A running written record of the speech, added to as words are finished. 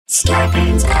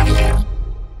Scarpins Avenue.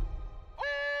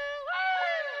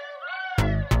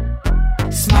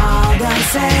 Small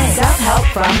doses. Self-help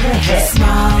from the hip.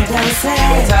 Small doses.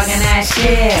 We're talking that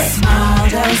shit. Small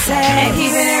doses. And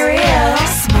keeping it real.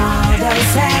 Small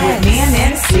doses. With me and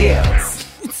Nana Seals.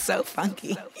 It's so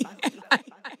funky.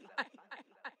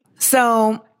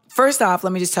 So, first off,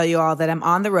 let me just tell you all that I'm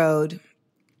on the road,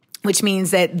 which means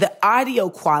that the audio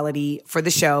quality for the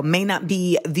show may not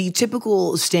be the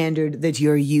typical standard that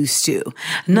you're used to.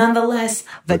 Nonetheless,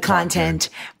 the content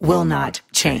will not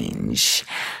change.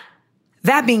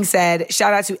 That being said,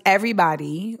 shout out to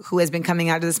everybody who has been coming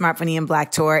out to the Smart Funny and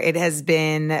Black tour. It has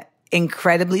been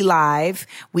incredibly live.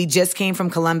 We just came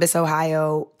from Columbus,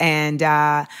 Ohio, and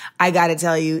I got to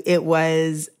tell you, it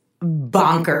was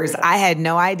bonkers. I had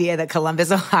no idea that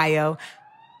Columbus, Ohio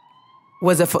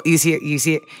was you see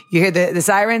it, you hear the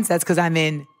sirens? That's because I'm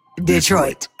in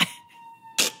Detroit.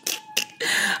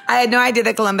 I had no idea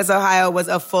that Columbus, Ohio was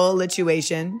a full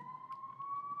lituation.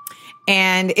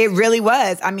 And it really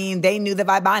was. I mean, they knew the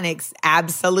Vibonics.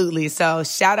 Absolutely. So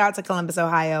shout out to Columbus,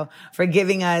 Ohio for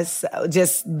giving us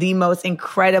just the most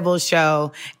incredible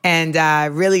show and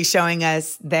really showing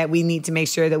us that we need to make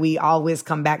sure that we always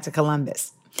come back to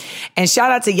Columbus. And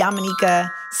shout out to Yamanika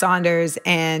Saunders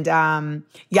and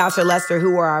Yasser Lester,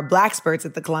 who were our Black experts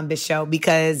at the Columbus show,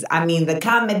 because, I mean, the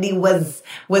comedy was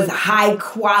high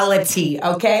quality,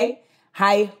 okay?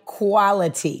 High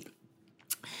quality.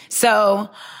 So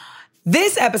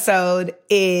this episode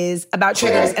is about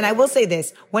triggers. And I will say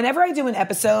this, whenever I do an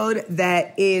episode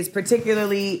that is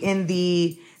particularly in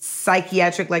the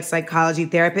psychiatric, like psychology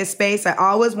therapist space, I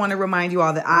always want to remind you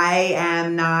all that I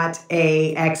am not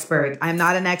an expert. I'm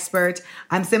not an expert.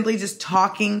 I'm simply just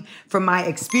talking from my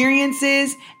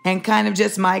experiences and kind of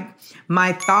just my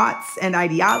thoughts and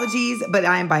ideologies, but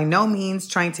I am by no means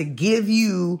trying to give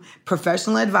you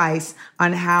professional advice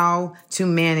on how to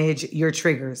manage your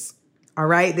triggers. All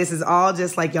right. This is all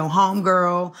just like your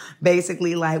homegirl,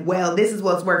 basically like, well, this is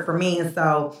what's worked for me. And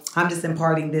so I'm just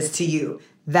imparting this to you.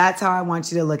 That's how I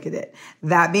want you to look at it.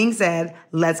 That being said,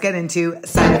 let's get into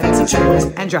side effects of triggers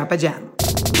and drop a gem.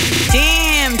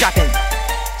 Jam dropping.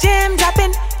 Jam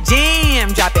dropping.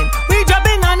 Jam dropping. We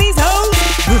dropping on these hoes.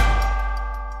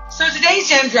 So today's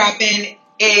gem dropping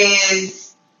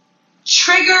is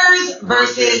triggers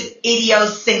versus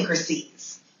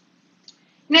idiosyncrasies.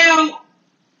 Now,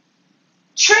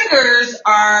 triggers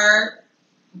are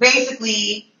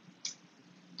basically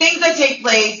things that take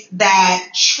place that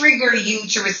trigger you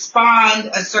to respond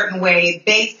a certain way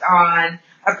based on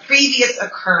a previous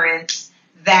occurrence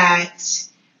that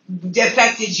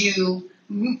affected you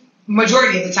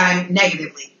majority of the time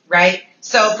negatively, right?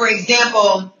 So, for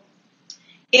example,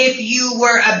 if you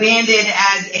were abandoned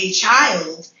as a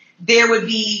child, there would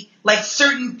be like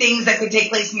certain things that could take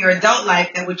place in your adult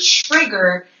life that would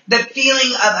trigger the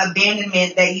feeling of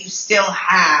abandonment that you still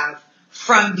have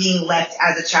from being left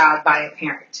as a child by a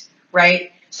parent,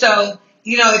 right? So,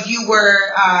 you know, if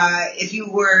you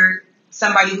were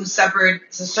somebody who suffered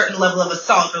a certain level of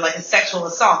assault or like a sexual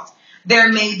assault,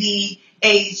 there may be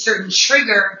a certain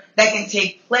trigger that can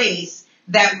take place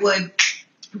that would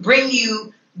bring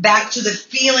you back to the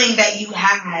feeling that you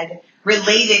had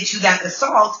related to that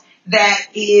assault that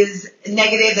is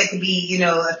negative. That could be, you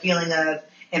know, a feeling of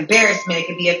embarrassment. It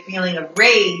could be a feeling of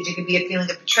rage. It could be a feeling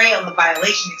of betrayal, of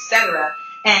violation, etc.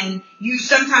 And you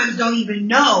sometimes don't even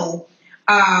know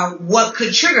what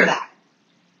could trigger that.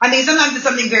 I mean, sometimes it's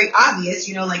something very obvious,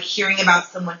 you know, like hearing about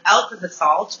someone else's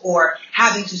assault or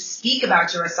having to speak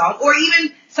about your assault, or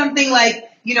even something like,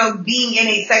 you know, being in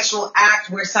a sexual act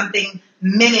where something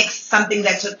mimics something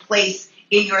that took place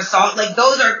in your assault. Like,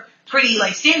 those are pretty,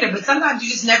 like, standard, but sometimes you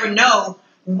just never know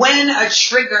when a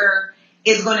trigger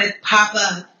is going to pop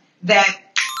up that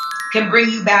can bring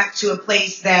you back to a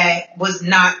place that was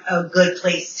not a good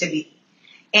place to be.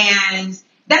 And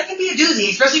that can be a doozy,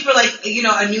 especially for, like, you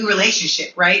know, a new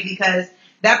relationship, right? Because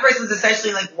that person's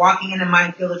essentially like walking in a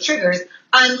minefield of triggers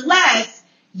unless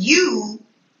you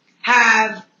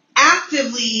have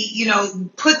actively, you know,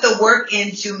 put the work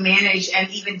in to manage and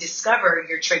even discover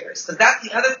your triggers. Because that's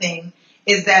the other thing,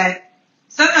 is that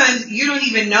sometimes you don't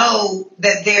even know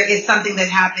that there is something that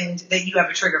happened that you have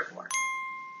a trigger for.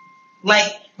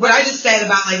 Like what I just said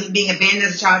about like being abandoned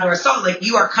as a child or assault, like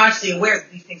you are consciously aware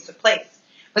that these things took place.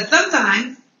 But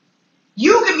sometimes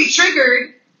you can be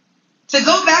triggered to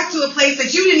go back to a place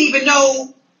that you didn't even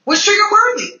know was trigger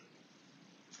worthy.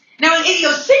 Now, an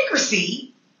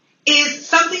idiosyncrasy is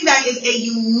something that is a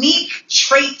unique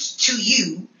trait to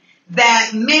you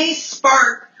that may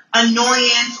spark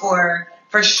annoyance or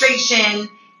frustration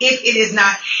if it is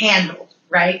not handled,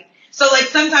 right? So like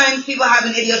sometimes people have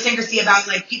an idiosyncrasy about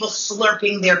like people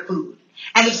slurping their food.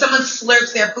 And if someone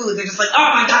slurps their food, they're just like,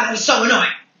 oh my God, that is so annoying.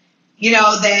 You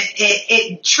know, that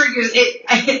it triggers,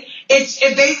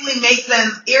 it basically makes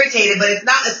them irritated, but it's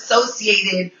not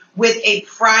associated with a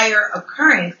prior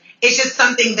occurrence. It's just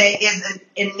something that is an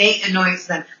innate annoyance to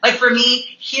them. Like for me,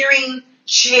 hearing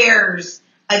chairs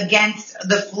against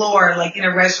the floor, like in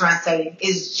a restaurant setting,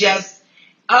 is just,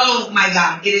 oh my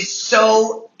God, it is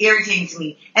so irritating to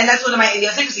me. And that's one of my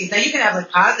idiosyncrasies. Now you can have like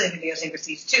positive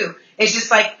idiosyncrasies too. It's just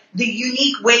like the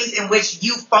unique ways in which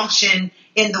you function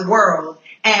in the world.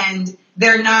 And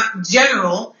they're not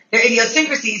general, they're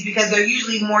idiosyncrasies because they're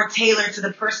usually more tailored to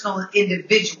the personal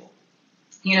individual.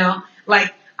 You know,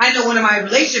 like I know one of my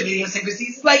relationship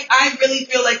idiosyncrasies is like I really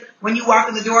feel like when you walk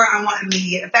in the door, I want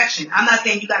immediate affection. I'm not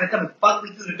saying you got to come and fuck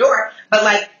me through the door, but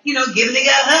like, you know, give a nigga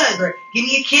a hug or give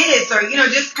me a kiss or, you know,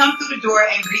 just come through the door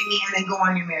and greet me and then go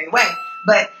on your merry way.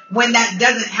 But when that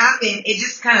doesn't happen, it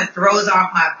just kind of throws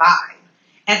off my vibe.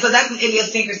 And so that's an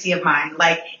idiosyncrasy of mine.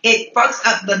 Like it fucks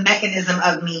up the mechanism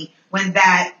of me when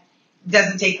that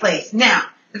doesn't take place. Now,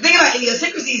 the thing about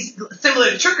idiosyncrasies,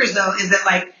 similar to triggers though, is that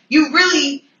like you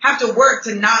really have to work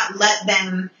to not let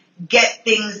them get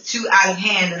things too out of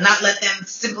hand and not let them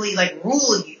simply like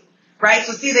rule you, right?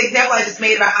 So see the example I just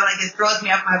made about how like it throws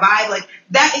me off my vibe, like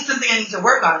that is something I need to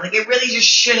work on. Like it really just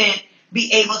shouldn't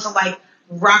be able to like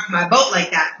rock my boat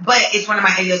like that. But it's one of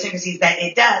my idiosyncrasies that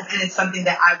it does, and it's something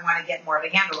that I want to get more of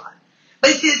a handle on.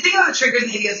 But see, the thing about triggers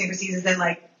and idiosyncrasies is that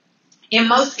like in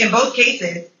both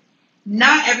cases,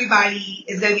 not everybody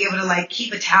is going to be able to like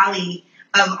keep a tally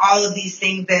of all of these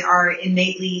things that are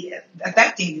innately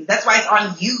affecting you. That's why it's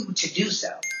on you to do so.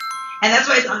 And that's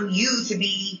why it's on you to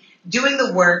be doing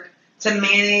the work to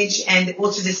manage and,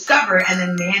 well, to discover and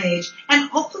then manage and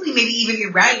hopefully maybe even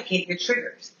eradicate your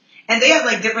triggers. And they have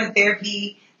like different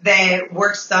therapy that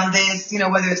works on this, you know,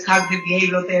 whether it's cognitive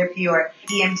behavioral therapy or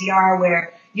EMDR,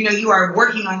 where, you know, you are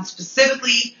working on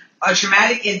specifically a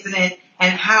traumatic incident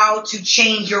and how to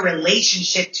change your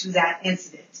relationship to that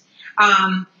incident.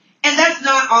 And that's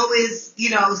not always,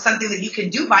 you know, something that you can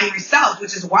do by yourself,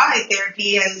 which is why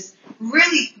therapy has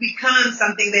really become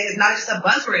something that is not just a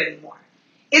buzzword anymore.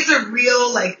 It's a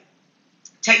real, like,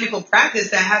 technical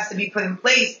practice that has to be put in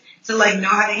place to, like, know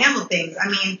how to handle things. I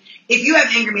mean, if you have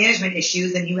anger management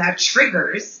issues and you have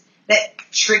triggers that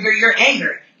trigger your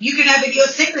anger, you can have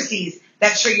idiosyncrasies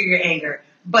that trigger your anger,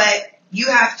 but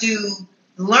you have to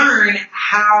learn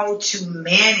how to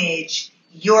manage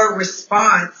your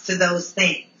response to those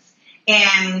things.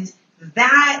 And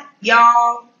that,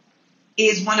 y'all,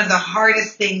 is one of the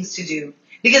hardest things to do.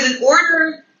 Because in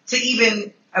order to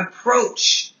even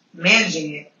approach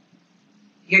managing it,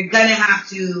 you're going to have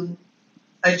to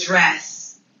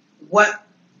address what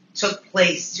took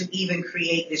place to even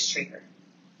create this trigger.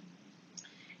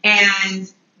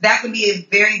 And that can be a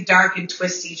very dark and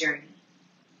twisty journey.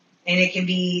 And it can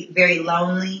be very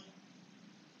lonely,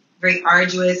 very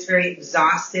arduous, very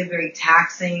exhaustive, very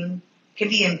taxing. It can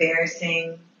be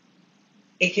embarrassing.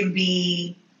 It can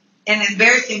be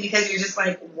embarrassing because you're just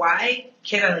like, why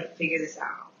can't I like figure this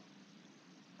out?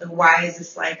 Like, why is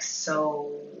this like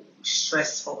so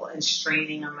stressful and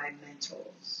straining on my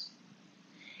mentals?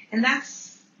 And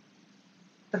that's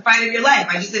the fight of your life.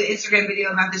 I just did an Instagram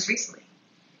video about this recently.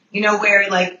 You know, where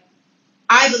like,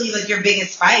 I believe like your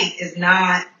biggest fight is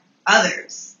not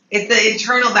others. It's the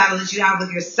internal battle that you have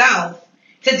with yourself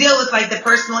to deal with like the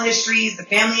personal histories, the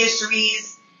family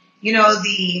histories, you know,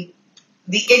 the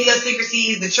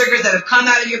idiosyncrasies, the triggers that have come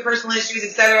out of your personal histories,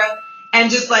 etc. And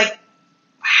just like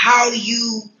how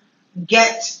you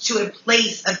get to a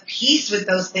place of peace with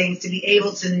those things to be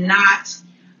able to not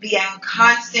be on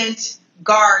constant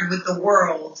guard with the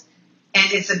world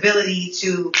and its ability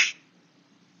to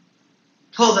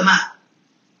pull them up.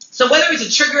 So whether it's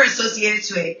a trigger associated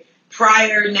to a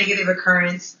prior negative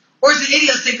occurrence, or it's an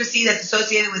idiosyncrasy that's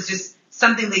associated with just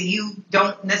something that you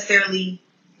don't necessarily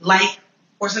like,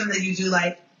 or something that you do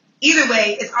like, either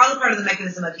way, it's all a part of the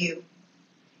mechanism of you.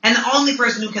 And the only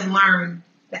person who can learn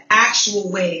the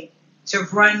actual way to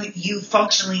run you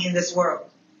functionally in this world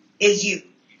is you.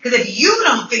 Because if you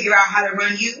don't figure out how to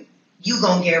run you, you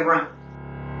gonna get run.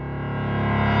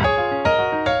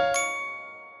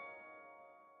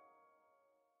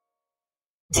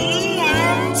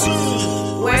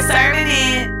 DMT. We're serving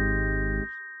it.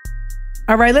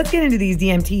 All right, let's get into these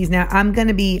DMTs. Now, I'm going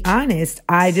to be honest.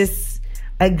 I just,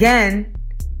 again,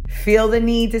 feel the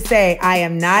need to say I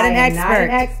am not an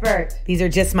expert. These are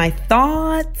just my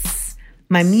thoughts,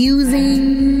 my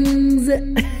musings,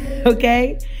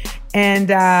 okay?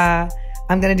 And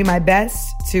I'm going to do my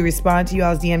best to respond to you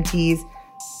all's DMTs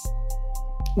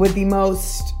with the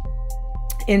most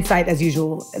insight as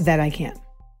usual that I can.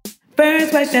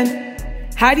 First question,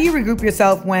 how do you regroup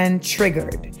yourself when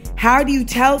triggered? How do you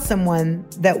tell someone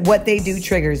that what they do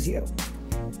triggers you?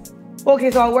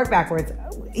 Okay, so I'll work backwards.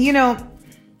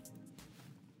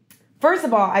 First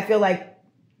of all, I feel like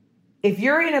if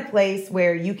you're in a place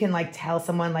where you can like tell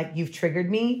someone like you've triggered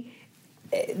me,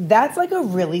 that's like a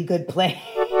really good place.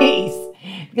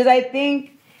 Because I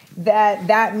think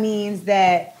that means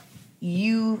that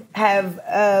you have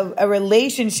a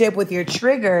relationship with your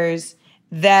triggers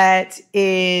that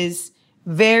is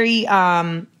very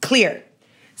clear.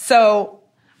 So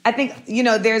I think,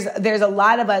 there's a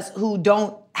lot of us who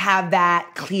don't have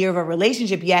that clear of a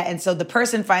relationship yet. And so the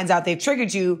person finds out they've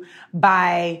triggered you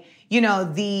by,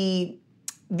 the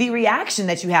reaction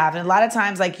that you have. And a lot of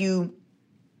times, like you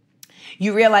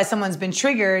realize someone's been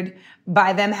triggered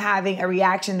by them having a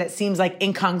reaction that seems like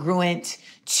incongruent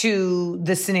to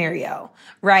the scenario,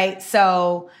 right?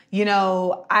 So,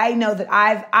 I know that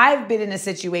I've been in a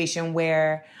situation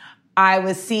where I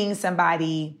was seeing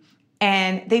somebody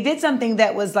and they did something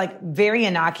that was like very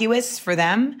innocuous for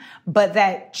them, but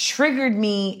that triggered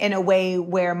me in a way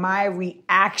where my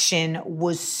reaction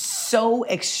was so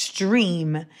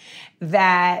extreme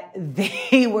that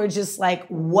they were just like,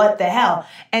 what the hell?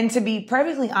 And to be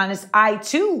perfectly honest, I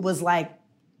too was like,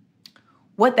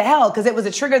 what the hell? Because it was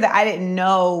a trigger that I didn't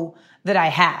know that I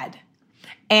had.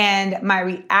 And my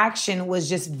reaction was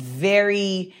just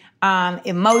very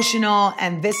emotional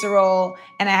and visceral.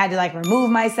 And I had to like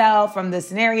remove myself from the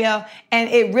scenario. And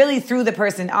it really threw the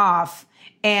person off.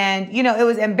 And, it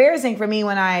was embarrassing for me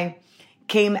when I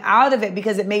came out of it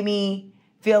because it made me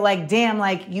feel like, damn,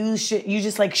 like you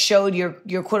just like showed your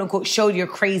quote unquote, showed you're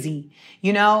crazy,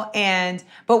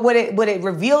 but what it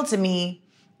revealed to me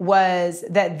was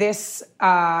that this,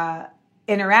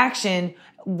 interaction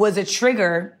was a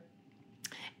trigger.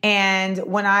 And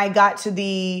when I got to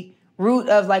the root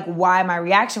of like why my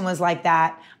reaction was like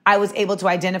that, I was able to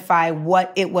identify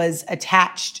what it was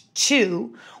attached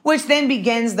to, which then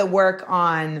begins the work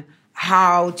on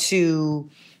how to,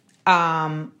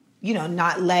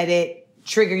 not let it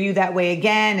trigger you that way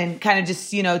again and kind of just,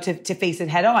 to face it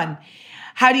head on.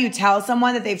 How do you tell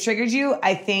someone that they've triggered you?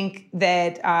 I think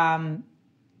that,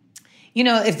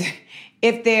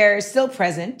 if they're still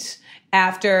present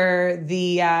after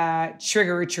the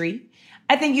trigger retreat,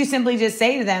 I think you simply just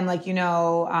say to them, like,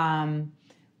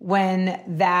 when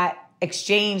that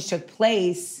exchange took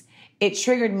place, it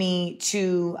triggered me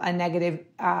to a negative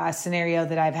scenario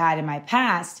that I've had in my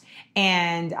past.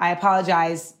 And I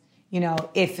apologize,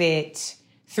 if it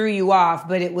threw you off,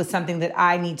 but it was something that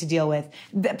I need to deal with.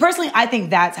 Personally, I think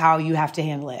that's how you have to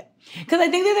handle it. Because I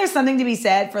think that there's something to be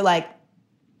said for like,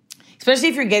 especially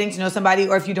if you're getting to know somebody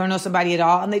or if you don't know somebody at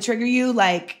all and they trigger you,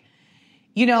 like,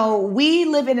 we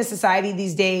live in a society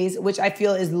these days, which I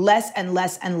feel is less and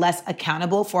less and less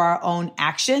accountable for our own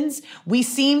actions. We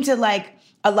seem to like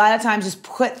a lot of times just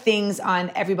put things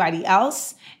on everybody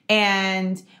else.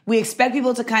 And we expect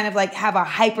people to kind of like have a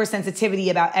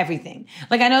hypersensitivity about everything.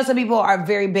 Like I know some people are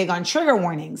very big on trigger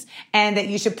warnings and that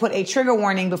you should put a trigger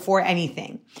warning before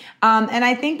anything. And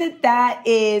I think that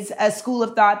is a school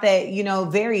of thought that,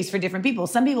 varies for different people.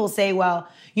 Some people say, well,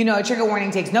 a trigger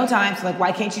warning takes no time. So like,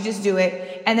 why can't you just do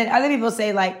it? And then other people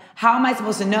say like, how am I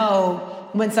supposed to know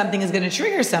when something is going to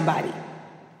trigger somebody?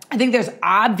 I think there's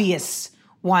obvious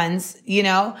ones,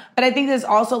 but I think there's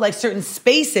also like certain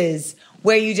spaces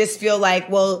where you just feel like,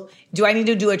 well, do I need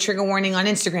to do a trigger warning on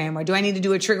Instagram or do I need to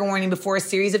do a trigger warning before a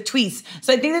series of tweets?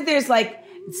 So I think that there's like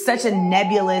such a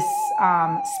nebulous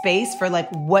space for like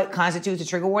what constitutes a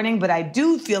trigger warning, but I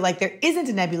do feel like there isn't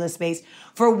a nebulous space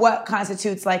for what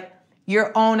constitutes like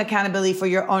your own accountability for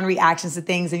your own reactions to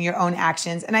things and your own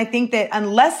actions. And I think that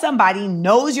unless somebody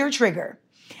knows your trigger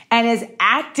and is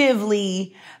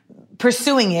actively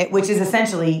pursuing it, which is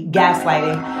essentially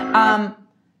gaslighting,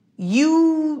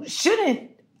 you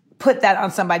shouldn't put that on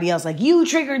somebody else. Like, you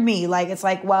triggered me. Like, it's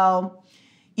like, well,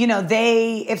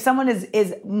 if someone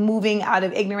is moving out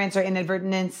of ignorance or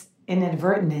inadvertence, I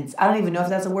don't even know if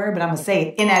that's a word, but I'm going to say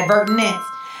it, inadvertence,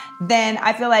 then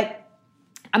I feel like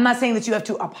I'm not saying that you have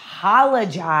to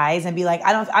apologize and be like,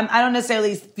 I don't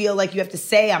necessarily feel like you have to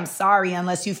say I'm sorry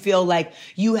unless you feel like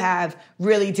you have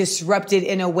really disrupted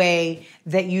in a way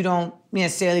that you don't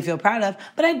necessarily feel proud of.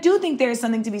 But I do think there is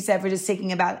something to be said for just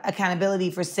taking about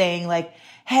accountability for saying like,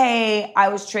 hey, I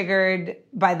was triggered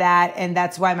by that and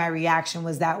that's why my reaction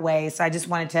was that way. So I just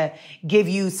wanted to give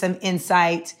you some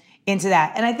insight into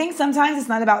that. And I think sometimes it's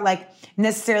not about like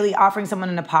necessarily offering someone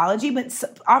an apology, but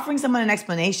offering someone an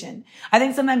explanation. I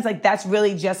think sometimes like that's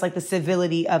really just like the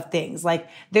civility of things. Like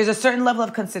there's a certain level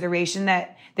of consideration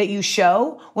that you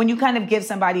show when you kind of give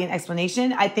somebody an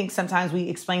explanation. I think sometimes we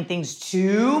explain things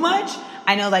too much.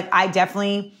 I know like I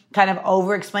definitely kind of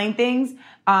over explain things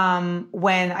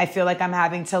when I feel like I'm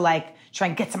having to like try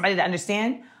and get somebody to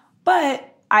understand. But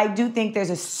I do think there's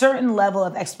a certain level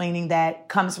of explaining that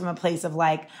comes from a place of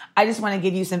like, I just want to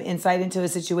give you some insight into a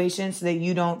situation so that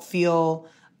you don't feel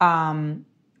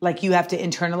like you have to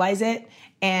internalize it.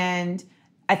 And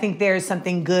I think there's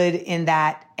something good in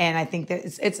that. And I think that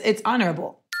it's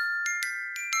honorable.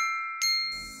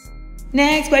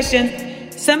 Next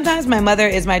question. Sometimes my mother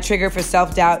is my trigger for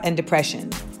self-doubt and depression.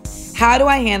 How do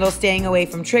I handle staying away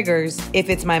from triggers if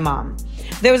it's my mom?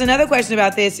 There was another question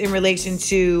about this in relation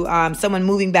to someone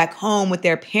moving back home with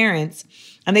their parents.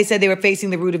 And they said they were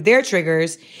facing the root of their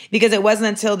triggers because it wasn't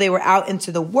until they were out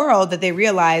into the world that they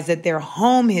realized that their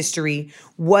home history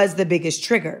was the biggest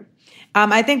trigger.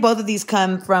 I think both of these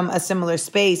come from a similar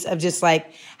space of just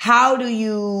like, how do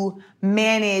you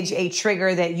manage a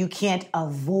trigger that you can't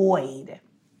avoid?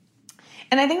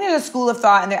 And I think there's a school of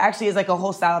thought, and there actually is like a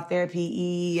whole style of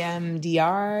therapy,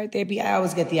 EMDR therapy. I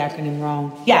always get the acronym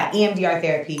wrong. Yeah, EMDR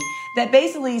therapy. That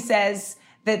basically says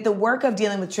that the work of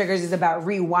dealing with triggers is about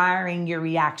rewiring your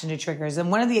reaction to triggers. And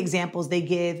one of the examples they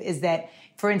give is that,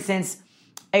 for instance,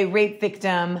 a rape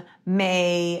victim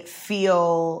may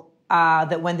feel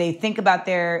that when they think about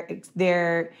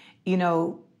their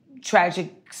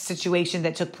tragic situation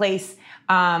that took place,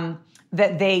 that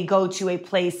they go to a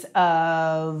place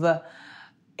of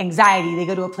anxiety, they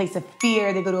go to a place of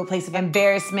fear, they go to a place of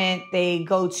embarrassment, they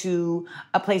go to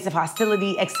a place of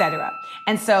hostility, etc.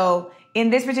 And so in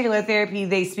this particular therapy,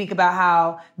 they speak about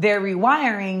how their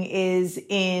rewiring is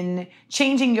in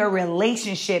changing your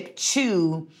relationship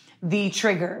to the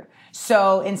trigger.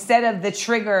 So instead of the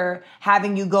trigger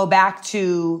having you go back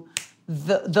to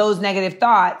those negative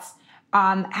thoughts,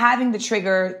 having the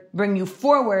trigger bring you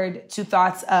forward to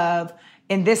thoughts of,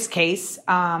 in this case,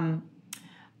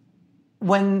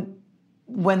 when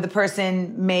the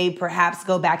person may perhaps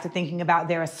go back to thinking about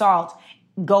their assault,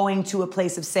 going to a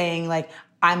place of saying like,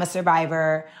 I'm a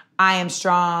survivor, I am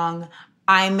strong,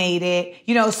 I made it,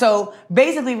 so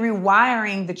basically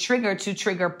rewiring the trigger to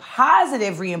trigger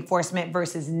positive reinforcement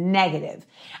versus negative.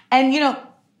 And,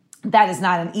 that is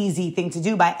not an easy thing to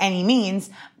do by any means.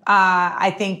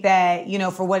 I think that,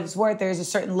 for what it's worth, there's a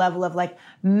certain level of like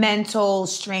mental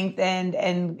strength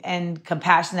and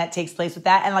compassion that takes place with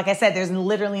that. And like I said, there's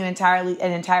literally an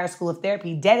entire school of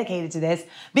therapy dedicated to this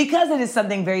because it is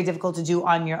something very difficult to do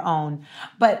on your own.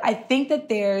 But I think that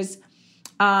there's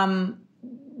no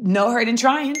hurt in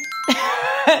trying.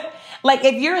 Like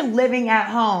if you're living at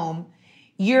home,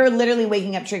 you're literally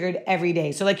waking up triggered every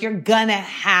day. So like you're gonna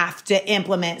have to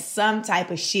implement some type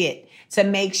of shit to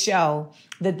make sure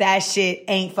that shit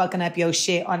ain't fucking up your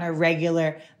shit on a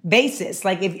regular basis.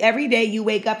 Like if every day you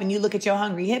wake up and you look at your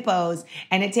Hungry Hippos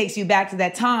and it takes you back to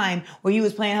that time where you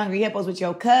was playing Hungry Hippos with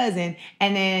your cousin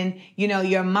and then,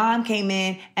 your mom came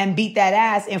in and beat that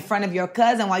ass in front of your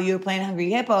cousin while you were playing Hungry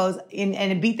Hippos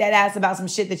and beat that ass about some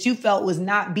shit that you felt was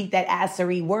not beat that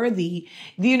assery worthy,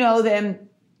 then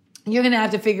you're going to have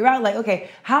to figure out like, okay,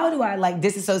 how do I like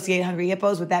disassociate Hungry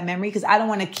Hippos with that memory? Because I don't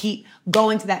want to keep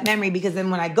going to that memory because then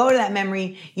when I go to that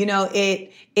memory,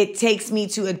 it takes me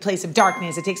to a place of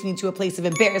darkness. It takes me to a place of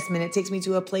embarrassment. It takes me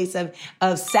to a place of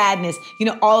sadness.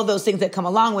 All of those things that come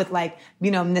along with like,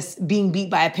 being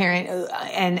beat by a parent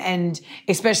and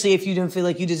especially if you don't feel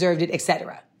like you deserved it,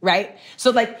 etc. Right? So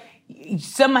like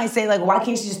some might say like, why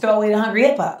can't you just throw away the Hungry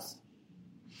Hippos?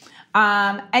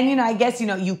 And I guess,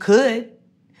 you could.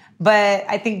 But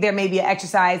I think there may be an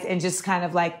exercise in just kind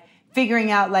of like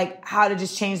figuring out like how to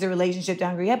just change the relationship to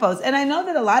Hungry Hippos. And I know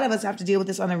that a lot of us have to deal with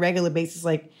this on a regular basis,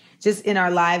 like just in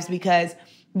our lives, because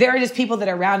there are just people that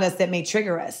are around us that may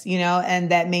trigger us,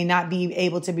 and that may not be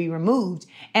able to be removed.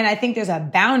 And I think there's a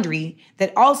boundary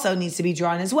that also needs to be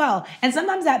drawn as well. And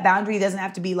sometimes that boundary doesn't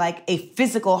have to be like a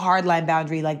physical hardline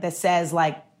boundary, like that says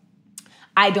like,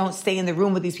 I don't stay in the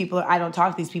room with these people or I don't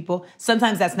talk to these people.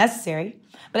 Sometimes that's necessary.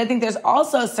 But I think there's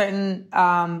also a certain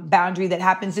boundary that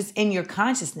happens just in your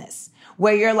consciousness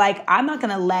where you're like, I'm not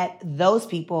going to let those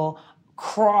people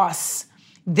cross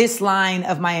this line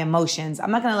of my emotions.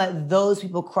 I'm not going to let those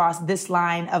people cross this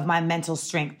line of my mental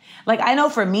strength. Like, I know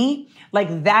for me,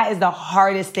 like, that is the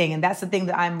hardest thing. And that's the thing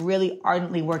that I'm really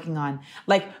ardently working on.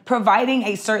 Like, providing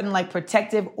a certain, like,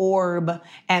 protective orb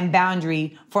and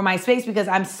boundary for my space, because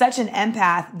I'm such an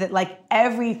empath that, like,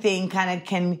 everything kind of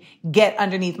can get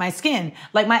underneath my skin.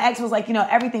 Like, my ex was like, you know,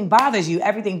 everything bothers you.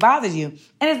 Everything bothers you.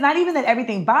 And it's not even that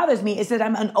everything bothers me. It's that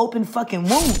I'm an open fucking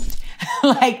wound.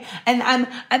 Like, and I'm,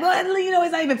 you know,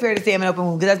 it's not even fair to say I'm an open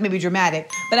wound because that's maybe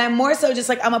dramatic, but I'm more so just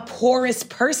like, I'm a porous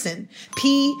person.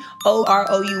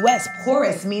 Porous,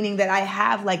 porous, meaning that I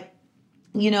have, like,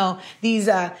 you know, these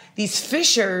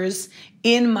fissures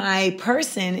in my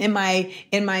person, in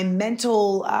my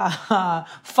mental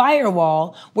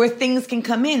firewall, where things can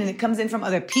come in, and it comes in from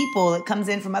other people, it comes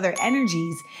in from other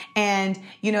energies, and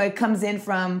you know, it comes in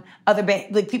from other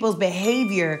like people's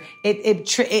behavior.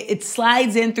 It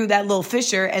slides in through that little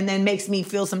fissure and then makes me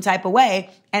feel some type of way.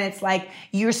 And it's like,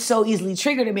 you're so easily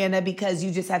triggered, Amanda, because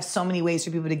you just have so many ways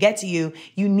for people to get to you.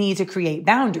 You need to create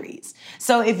boundaries.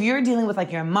 So if you're dealing with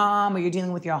like your mom, or you're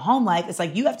dealing with your home life, it's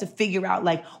like, you have to figure out,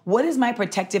 like, what is my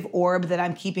protective orb that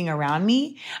I'm keeping around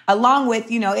me? Along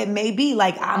with, you know, it may be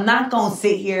like, I'm not going to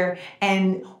sit here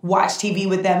and watch TV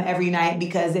with them every night,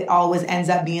 because it always ends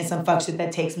up being some fuck shit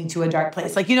that takes me to a dark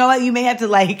place. Like, you know what? You may have to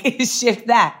like shift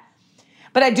that.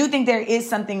 But I do think there is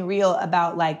something real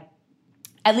about, like,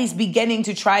 at least beginning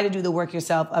to try to do the work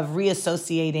yourself of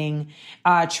reassociating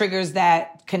triggers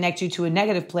that connect you to a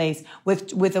negative place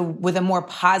with a more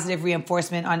positive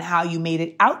reinforcement on how you made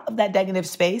it out of that negative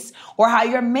space, or how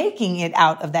you're making it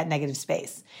out of that negative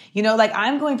space. You know, like,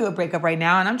 I'm going through a breakup right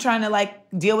now, and I'm trying to, like,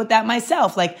 deal with that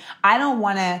myself. Like, I don't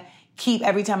want to keep,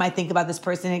 every time I think about this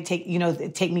person, it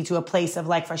take me to a place of,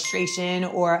 like, frustration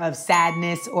or of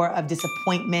sadness or of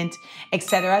disappointment,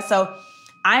 etc. So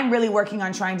I'm really working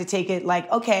on trying to take it like,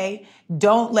 okay,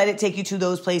 don't let it take you to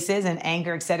those places and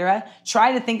anger, etc.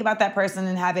 Try to think about that person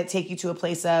and have it take you to a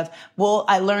place of, well,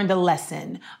 I learned a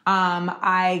lesson.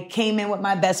 I came in with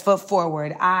my best foot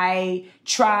forward. I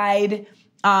tried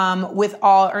with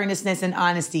all earnestness and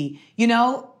honesty, you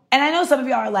know? And I know some of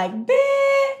y'all are like,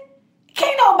 bitch,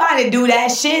 can't nobody do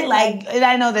that shit. Like, and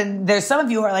I know that there's some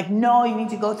of you who are like, no, you need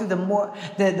to go through the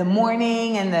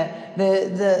mourning and the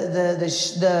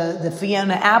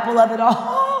Fiona Apple of it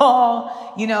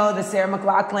all. You know, the Sarah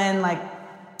McLachlan, like,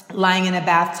 lying in a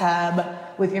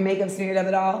bathtub with your makeup smeared of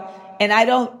it all. And I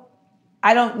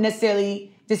don't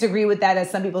necessarily disagree with that as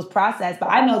some people's process, but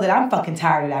I know that I'm fucking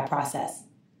tired of that process.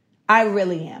 I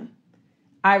really am.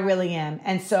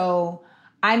 And so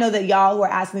I know that y'all who are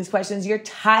asking these questions, you're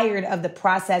tired of the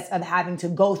process of having to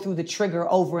go through the trigger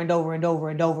over and over and over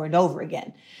and over and over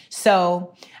again.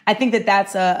 So I think that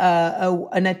that's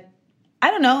I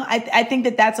don't know. I think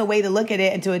that that's a way to look at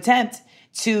it and to attempt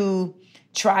to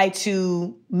try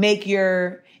to make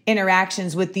your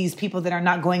interactions with these people that are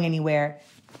not going anywhere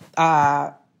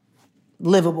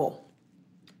livable,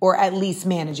 or at least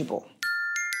manageable.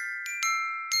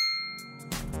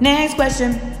 Next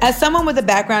question. As someone with a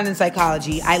background in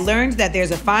psychology, I learned that there's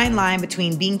a fine line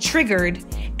between being triggered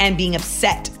and being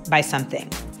upset by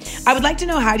something. I would like to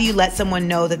know, how do you let someone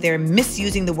know that they're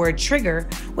misusing the word trigger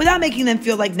without making them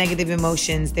feel like negative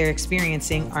emotions they're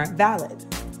experiencing aren't valid?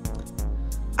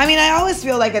 I mean, I always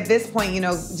feel like at this point, you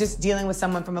know, just dealing with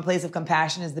someone from a place of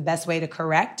compassion is the best way to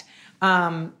correct.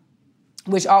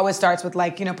 Which always starts with,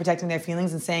 like, you know, protecting their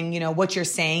feelings and saying, you know, what you're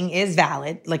saying is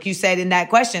valid. Like you said in that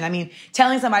question. I mean,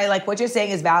 telling somebody, like, what you're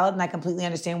saying is valid, and I completely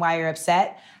understand why you're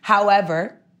upset.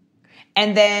 However,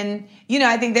 and then, you know,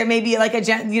 I think there may be like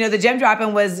the gem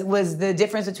dropping was the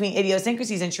difference between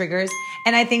idiosyncrasies and triggers.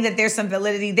 And I think that there's some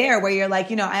validity there where you're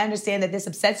like, you know, I understand that this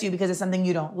upsets you because it's something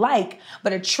you don't like,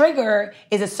 but a trigger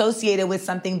is associated with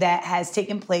something that has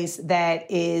taken place that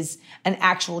is an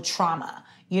actual trauma.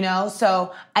 You know,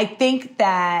 so I think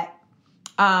that,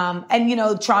 and you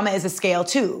know, trauma is a scale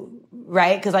too,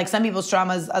 right? Because like some people's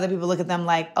traumas, other people look at them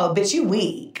like, oh, bitch, you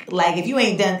weak. Like if you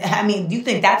ain't done, I mean, you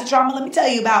think that's a trauma? Let me tell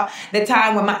you about the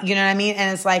time when you know what I mean?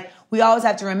 And it's like, we always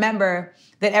have to remember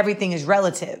that everything is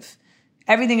relative.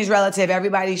 Everything is relative.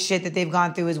 Everybody's shit that they've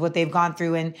gone through is what they've gone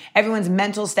through, and everyone's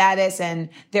mental status and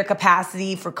their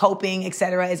capacity for coping, et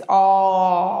cetera, is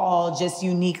all just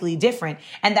uniquely different.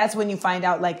 And that's when you find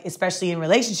out, like, especially in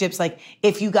relationships, like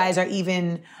if you guys are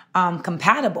even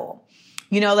compatible.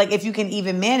 You know, like if you can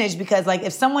even manage, because like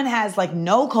if someone has like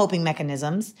no coping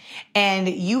mechanisms and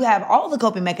you have all the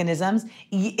coping mechanisms,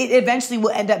 it eventually will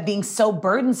end up being so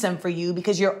burdensome for you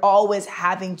because you're always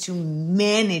having to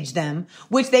manage them,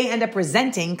 which they end up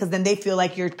resenting because then they feel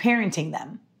like you're parenting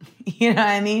them. You know what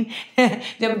I mean?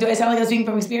 Do I sound like I'm speaking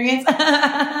from experience? But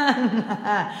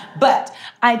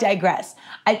I digress.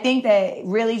 I think that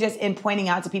really just in pointing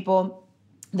out to people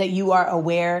that you are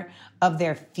aware of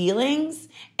their feelings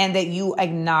and that you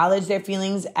acknowledge their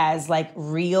feelings as like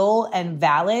real and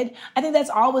valid, I think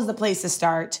that's always the place to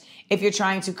start if you're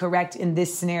trying to correct in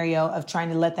this scenario of trying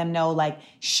to let them know, like,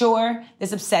 sure,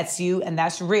 this upsets you and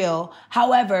that's real.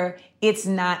 However, it's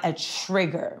not a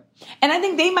trigger. And I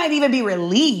think they might even be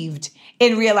relieved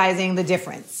in realizing the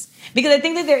difference, because I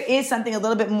think that there is something a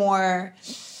little bit more,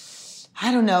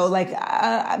 I don't know, like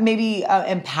maybe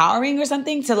empowering or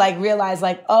something to like realize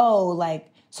like, oh, like,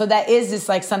 so that is just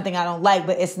like something I don't like,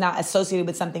 but it's not associated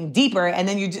with something deeper. And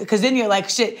then because then you're like,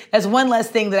 shit, that's one less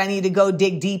thing that I need to go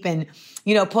dig deep and,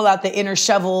 you know, pull out the inner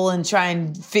shovel and try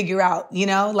and figure out, you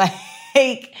know,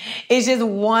 like it's just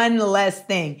one less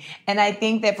thing. And I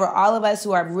think that for all of us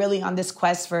who are really on this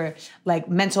quest for like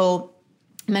mental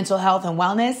health and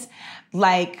wellness,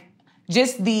 like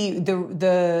just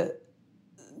the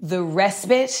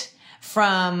respite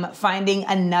from finding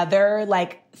another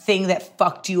like thing that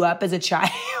fucked you up as a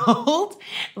child,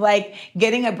 like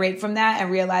getting a break from that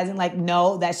and realizing like,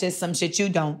 no, that's just some shit you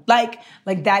don't like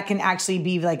that can actually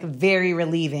be like very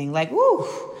relieving. Like, woo,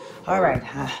 all right,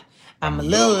 I'm a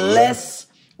little less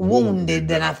wounded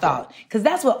than I thought. Because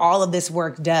that's what all of this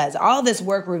work does. All of this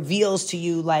work reveals to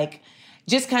you like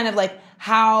just kind of like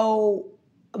how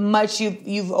much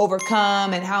you've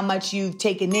overcome and how much you've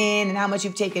taken in and how much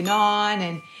you've taken on.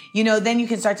 And, you know, then you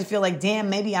can start to feel like, damn,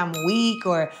 maybe I'm weak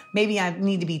or maybe I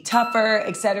need to be tougher,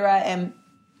 etc. And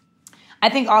I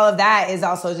think all of that is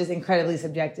also just incredibly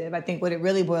subjective. I think what it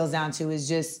really boils down to is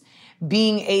just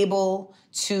being able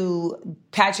to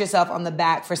pat yourself on the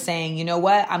back for saying, you know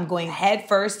what, I'm going head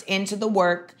first into the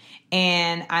work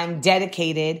and I'm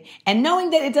dedicated, and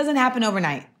knowing that it doesn't happen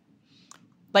overnight.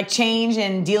 Like change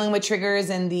and dealing with triggers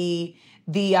and the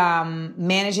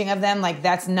managing of them, like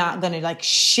that's not going to like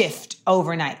shift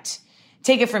overnight.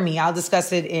 Take it from me. I'll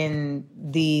discuss it in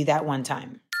that one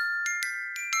time.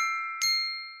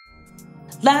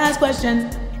 Last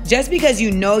question. Just because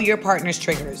you know your partner's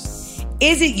triggers,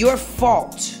 is it your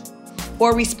fault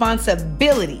or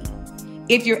responsibility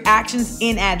if your actions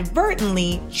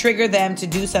inadvertently trigger them to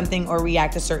do something or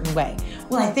react a certain way?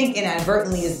 Well, I think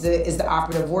inadvertently is the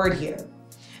operative word here.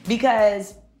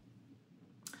 Because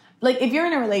like if you're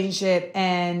in a relationship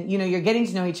and, you know, you're getting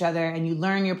to know each other and you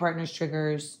learn your partner's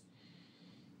triggers,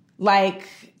 like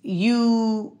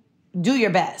you do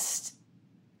your best.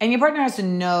 And your partner has to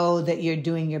know that you're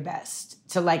doing your best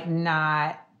to like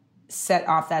not set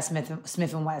off that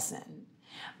Smith & Wesson.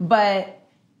 But,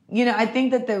 you know, I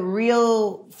think that the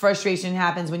real frustration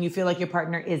happens when you feel like your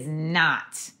partner is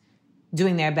not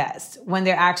doing their best, when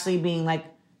they're actually being like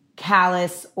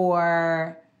callous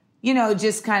or, you know,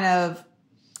 just kind of,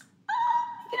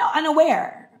 you know,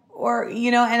 unaware or, you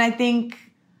know, and I think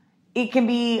it can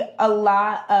be a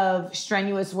lot of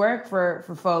strenuous work for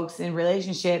folks in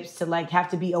relationships to like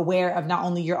have to be aware of not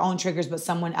only your own triggers, but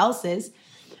someone else's.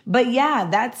 But yeah,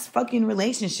 that's fucking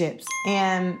relationships.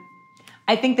 And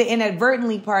I think the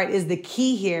inadvertently part is the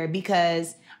key here,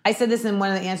 because I said this in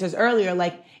one of the answers earlier,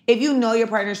 like if you know your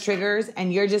partner's triggers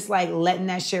and you're just like letting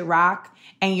that shit rock,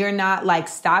 and you're not like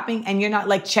stopping and you're not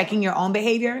like checking your own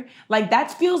behavior, like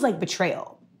that feels like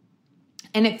betrayal.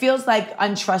 And it feels like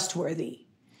untrustworthy.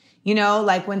 You know,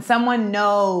 like when someone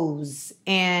knows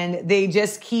and they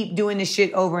just keep doing this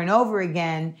shit over and over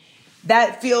again,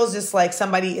 that feels just like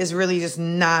somebody is really just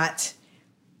not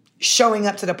showing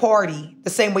up to the party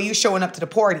the same way you're showing up to the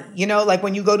party. You know, like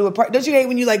when you go to a party, don't you hate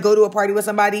when you like go to a party with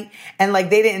somebody and like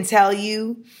they didn't tell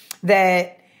you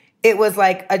that it was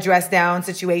like a dress down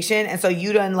situation. And so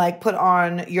you done like put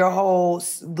on your whole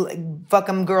fuck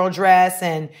 'em girl dress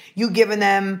and you giving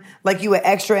them like you an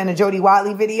extra in a Jodie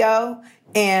Watley video,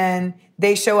 and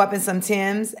they show up in some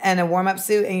Timbs and a warm up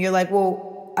suit. And you're like,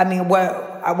 well, I mean,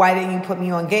 why didn't you put me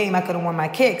on game? I could have worn my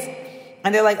kicks.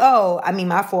 And they're like, oh, I mean,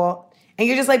 my fault. And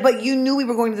you're just like, but you knew we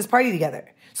were going to this party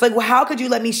together. So like, well, how could you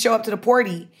let me show up to the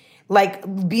party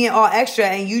like being all extra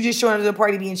and you just showing up to the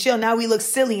party being chill? Now we look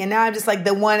silly and now I'm just like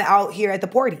the one out here at the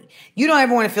party. You don't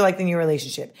ever want to feel like in your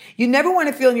relationship. You never want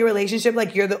to feel in your relationship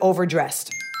like you're the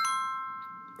overdressed,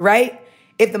 right?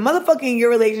 If the motherfucker in your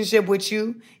relationship with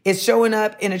you is showing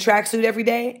up in a tracksuit every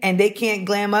day and they can't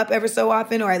glam up ever so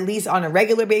often, or at least on a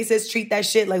regular basis, treat that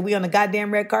shit like we on the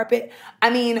goddamn red carpet,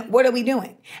 I mean, what are we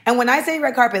doing? And when I say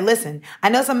red carpet, listen, I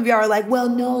know some of y'all are like, well,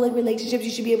 no, like relationships, you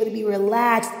should be able to be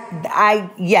relaxed.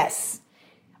 Yes.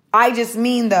 I just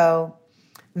mean though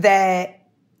that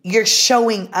you're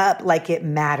showing up like it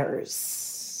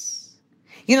matters.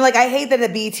 You know, like I hate that the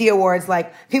BET Awards,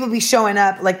 like people be showing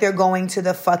up like they're going to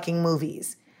the fucking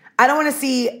movies. I don't want to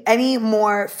see any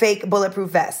more fake bulletproof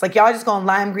vests. Like y'all just go on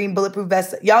lime green bulletproof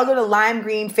vests. Y'all go to lime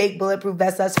green fake bulletproof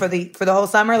vests for the whole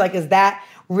summer. Like, is that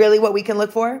really what we can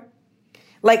look for?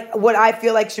 Like what I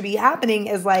feel like should be happening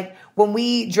is like when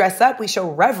we dress up, we show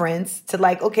reverence to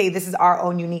like, okay, this is our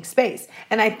own unique space.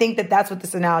 And I think that that's what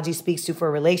this analogy speaks to for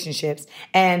relationships.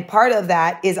 And part of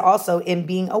that is also in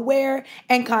being aware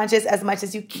and conscious as much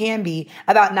as you can be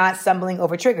about not stumbling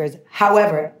over triggers.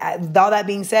 However, with all that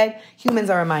being said, humans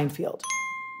are a minefield.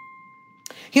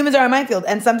 Humans are a minefield.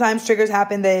 And sometimes triggers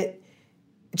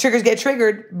get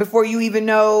triggered before you even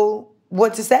know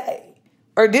what to say.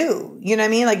 Or do, you know what I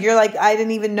mean? Like, you're like, I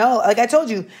didn't even know. Like I told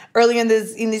you early in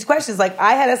these questions, like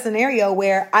I had a scenario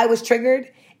where I was triggered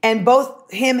and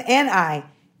both him and I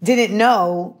didn't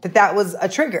know that was a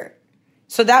trigger.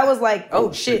 So that was like,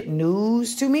 oh shit,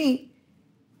 news to me.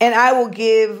 And I will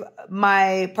give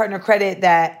my partner credit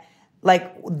that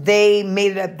like they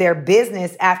made it up their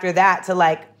business after that to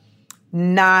like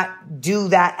not do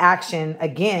that action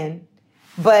again.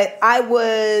 But I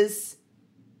was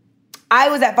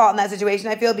at fault in that situation,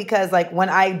 I feel, because like when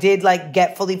I did like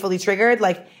get fully triggered,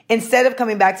 like instead of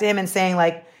coming back to him and saying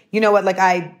like, you know what, like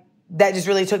that just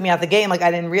really took me out the game. Like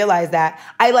I didn't realize that.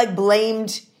 I like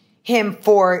blamed him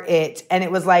for it. And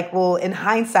it was like, well, in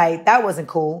hindsight, that wasn't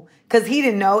cool because he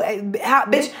didn't know. How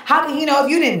can he know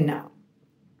if you didn't know?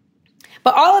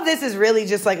 But all of this is really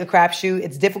just like a crapshoot.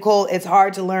 It's difficult. It's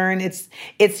hard to learn. It's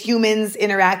humans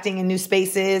interacting in new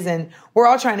spaces and we're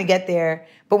all trying to get there.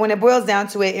 But when it boils down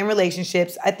to it in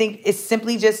relationships, I think it's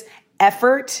simply just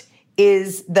effort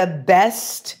is the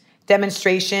best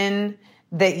demonstration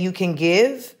that you can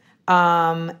give.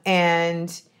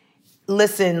 And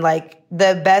listen, like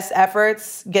the best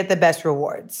efforts get the best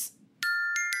rewards.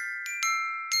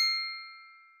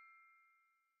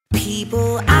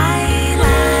 People I like.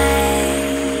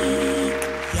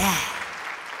 Yeah.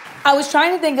 I was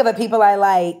trying to think of a people I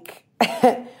like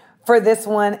for this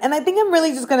one. And I think I'm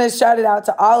really just going to shout it out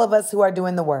to all of us who are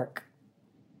doing the work.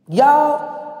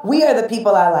 Y'all, we are the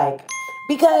people I like.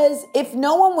 Because if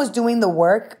no one was doing the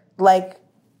work, like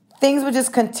things would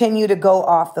just continue to go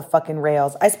off the fucking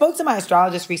rails. I spoke to my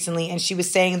astrologist recently and she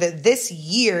was saying that this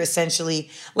year,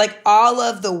 essentially, like all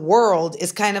of the world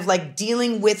is kind of like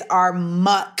dealing with our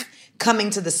muck coming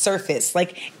to the surface,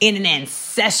 like in an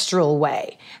ancestral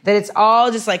way. That it's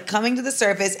all just like coming to the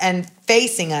surface and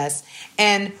facing us.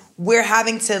 And we're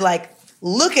having to like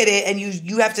look at it and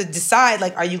you have to decide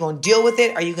like, are you going to deal with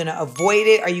it? Are you going to avoid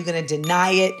it? Are you going to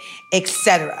deny it?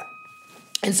 Etc.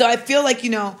 And so I feel like, you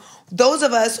know, those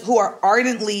of us who are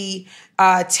ardently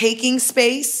taking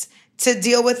space to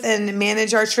deal with and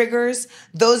manage our triggers,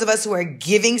 those of us who are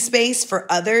giving space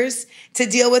for others to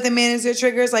deal with and manage their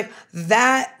triggers, like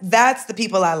that's the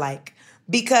people I like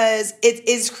because it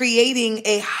is creating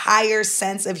a higher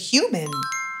sense of human.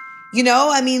 You know,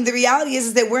 I mean, the reality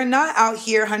is that we're not out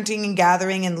here hunting and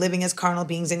gathering and living as carnal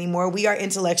beings anymore. We are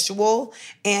intellectual,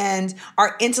 and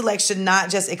our intellect should not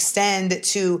just extend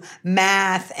to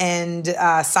math and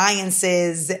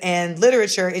sciences and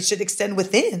literature. It should extend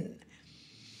within.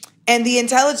 And the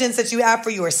intelligence that you have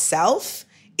for yourself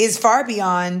is far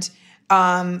beyond,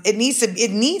 it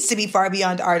needs to be far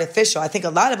beyond artificial. I think a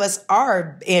lot of us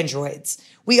are androids.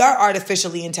 We are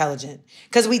artificially intelligent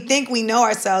because we think we know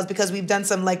ourselves because we've done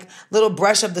some like little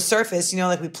brush of the surface, you know,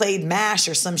 like we played MASH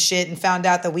or some shit and found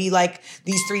out that we like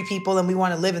these three people and we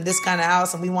want to live in this kind of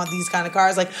house and we want these kind of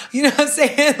cars. Like, you know what I'm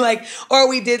saying? Like, or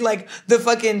we did like the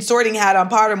fucking Sorting Hat on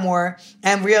Pottermore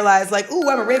and realized like, ooh,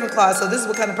 I'm a Ravenclaw. So this is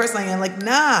what kind of person I am. Like,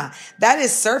 nah, that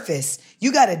is surface.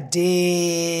 You got to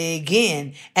dig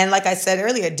in. And like I said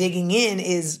earlier, digging in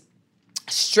is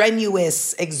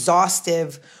strenuous,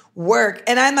 exhaustive work.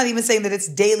 And I'm not even saying that it's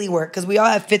daily work because we all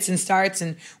have fits and starts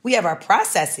and we have our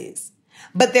processes.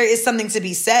 But there is something to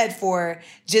be said for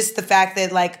just the fact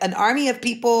that like an army of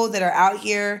people that are out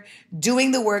here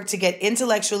doing the work to get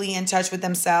intellectually in touch with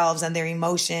themselves and their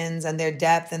emotions and their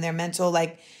depth and their mental,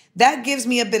 like that gives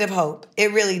me a bit of hope.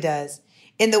 It really does.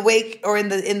 In the wake or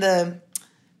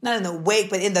not in the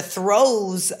wake, but in the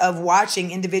throes of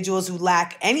watching individuals who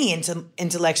lack any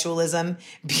intellectualism,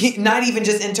 not even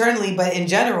just internally, but in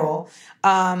general,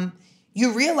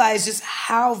 you realize just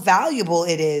how valuable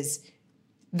it is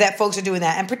that folks are doing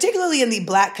that. And particularly in the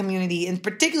Black community, and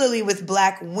particularly with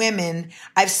Black women,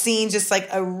 I've seen just like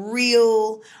a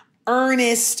real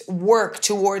earnest work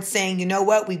towards saying, you know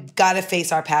what, we've got to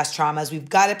face our past traumas. We've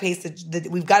got to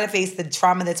face the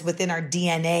trauma that's within our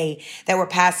DNA that we're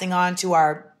passing on to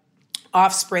our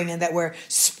offspring and that we're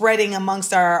spreading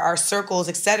amongst our circles,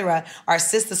 etc., our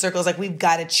sister circles, like we've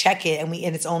got to check it and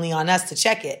it's only on us to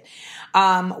check it.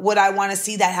 What I want to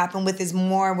see that happen with is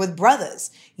more with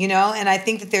brothers, and I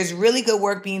think that there's really good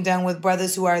work being done with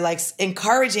brothers who are like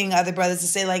encouraging other brothers to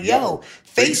say like, yo,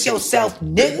 face yourself,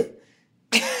 nigga.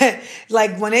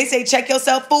 Like when they say check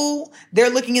yourself, fool, they're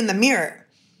looking in the mirror.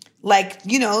 Like,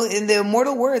 in the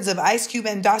immortal words of Ice Cube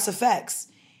and DOS Effects,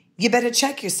 you better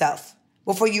check yourself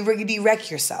before you really wreck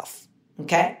yourself.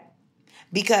 Okay?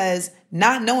 Because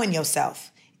not knowing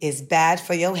yourself is bad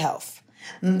for your health.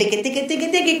 That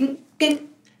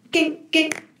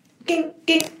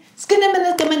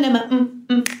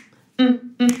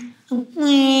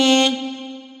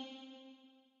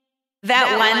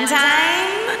one time.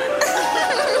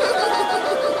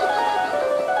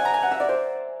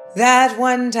 That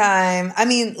one time. I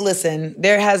mean, listen,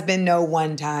 there has been no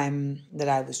one time that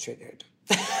I was triggered.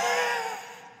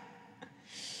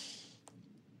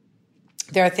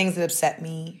 There are things that upset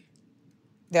me.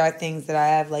 There are things that I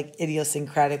have like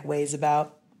idiosyncratic ways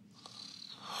about.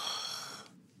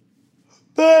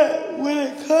 But when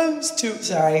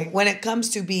it comes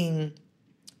to being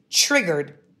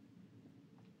triggered,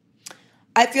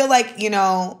 I feel like,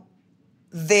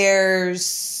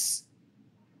 there's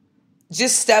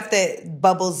just stuff that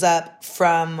bubbles up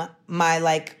from my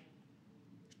like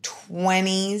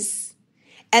 20s.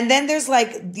 And then there's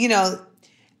like,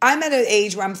 I'm at an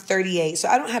age where I'm 38, so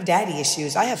I don't have daddy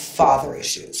issues. I have father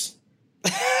issues.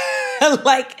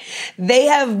 Like they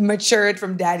have matured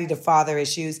from daddy to father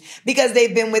issues because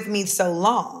they've been with me so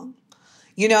long,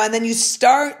 and then you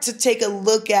start to take a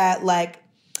look at like,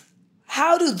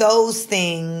 how do those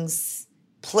things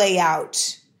play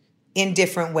out in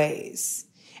different ways?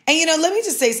 And, let me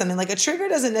just say something. Like a trigger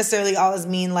doesn't necessarily always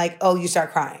mean like, oh, you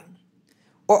start crying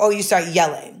or, oh, you start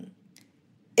yelling.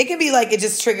 It can be like it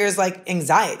just triggers like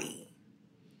anxiety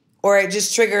or it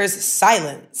just triggers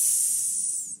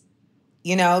silence,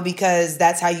 because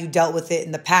that's how you dealt with it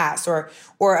in the past or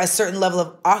a certain level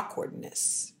of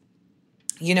awkwardness,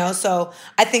 So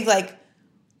I think like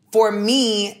for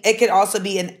me, it could also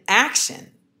be an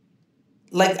action.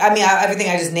 Like, I mean, everything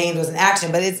I just named was an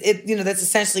action, but that's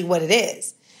essentially what it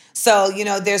is. So,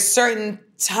 there's certain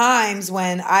times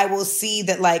when I will see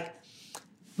that like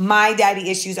my daddy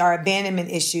issues are abandonment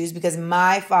issues because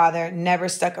my father never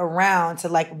stuck around to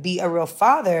like be a real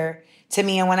father to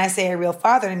me. And when I say a real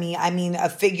father to me, I mean a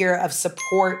figure of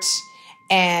support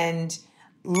and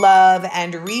love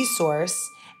and resource.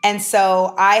 And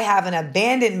so I have an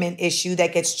abandonment issue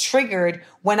that gets triggered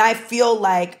when I feel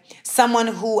like someone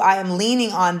who I am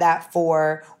leaning on that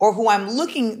for, or who I'm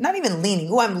looking, not even leaning,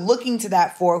 who I'm looking to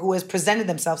that for, who has presented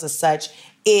themselves as such,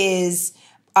 is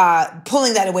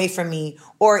pulling that away from me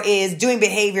or is doing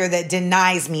behavior that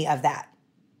denies me of that.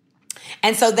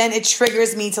 And so then it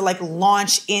triggers me to like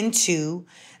launch into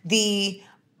the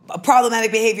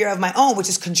problematic behavior of my own, which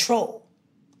is control,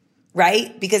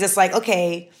 right? Because it's like,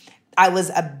 okay, I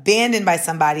was abandoned by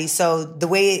somebody. So the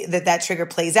way that trigger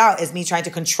plays out is me trying to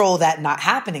control that not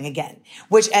happening again,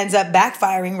 which ends up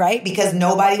backfiring, right? Because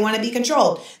nobody want to be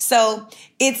controlled. So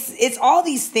it's all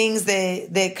these things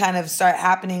that kind of start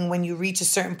happening when you reach a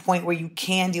certain point where you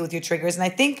can deal with your triggers. And I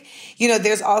think,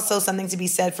 there's also something to be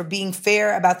said for being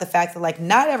fair about the fact that like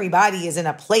not everybody is in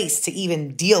a place to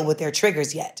even deal with their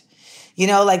triggers yet.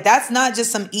 Like that's not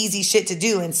just some easy shit to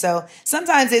do. And so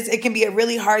sometimes it can be a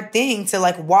really hard thing to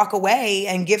like walk away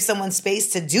and give someone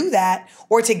space to do that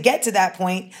or to get to that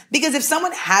point. Because if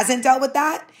someone hasn't dealt with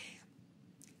that,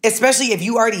 especially if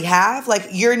you already have, like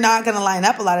you're not going to line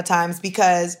up a lot of times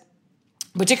because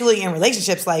particularly in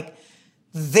relationships, like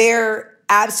they're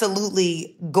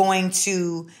absolutely going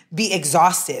to be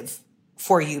exhaustive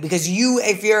for you because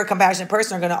if you're a compassionate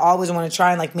person, are going to always want to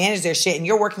try and like manage their shit and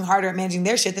you're working harder at managing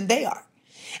their shit than they are.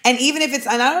 And even if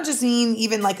and I don't just mean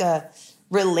even like a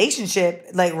relationship,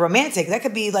 like romantic, that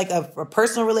could be like a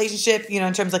personal relationship,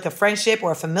 in terms of like a friendship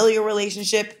or a familial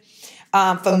relationship,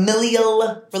 I'm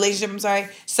sorry.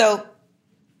 So,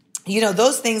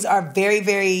 those things are very,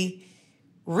 very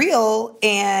real.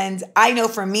 And I know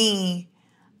for me,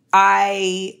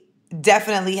 I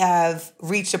definitely have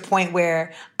reached a point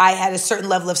where I had a certain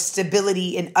level of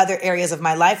stability in other areas of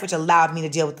my life, which allowed me to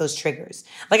deal with those triggers.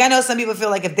 Like I know some people feel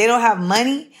like if they don't have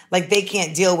money, like they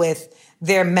can't deal with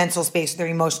their mental space, their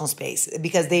emotional space,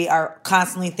 because they are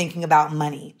constantly thinking about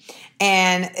money.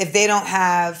 And if they don't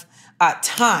have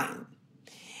time,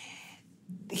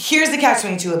 here's the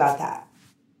catch-22 about that.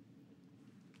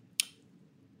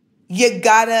 You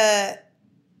gotta,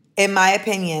 in my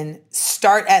opinion,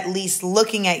 start at least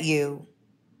looking at you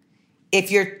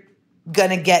if you're going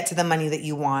to get to the money that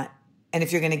you want and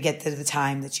if you're going to get to the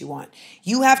time that you want.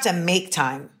 You have to make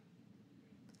time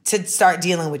to start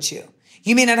dealing with you.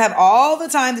 You may not have all the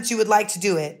time that you would like to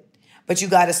do it, but you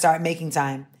got to start making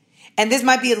time. And this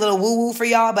might be a little woo-woo for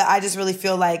y'all, but I just really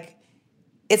feel like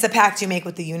it's a pact you make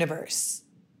with the universe.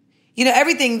 You know,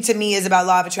 everything to me is about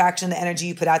law of attraction, the energy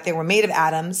you put out there. We're made of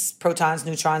atoms, protons,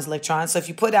 neutrons, electrons. So if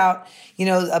you put out, you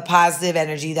know, a positive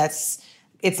energy,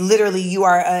 it's literally, you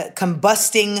are a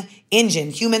combusting engine.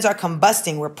 Humans are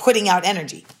combusting. We're putting out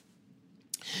energy.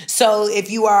 So if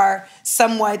you are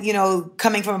somewhat, you know,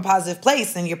 coming from a positive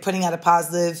place, then you're putting out a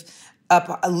positive,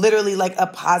 literally like a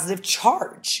positive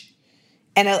charge.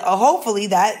 And hopefully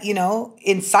that, you know,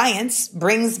 in science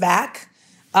brings back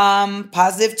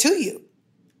positive to you.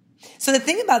 So the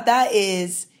thing about that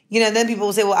is, you know, then people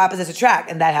will say, well, opposites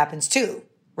attract. And that happens too,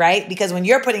 right? Because when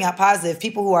you're putting out positive,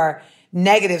 people who are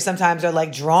negative sometimes are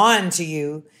like drawn to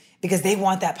you because they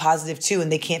want that positive too,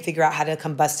 and they can't figure out how to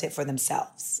combust it for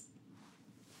themselves.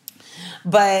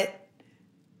 But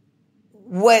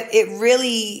what it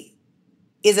really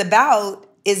is about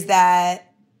is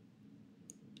that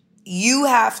you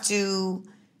have to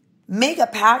make a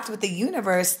pact with the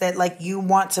universe that like you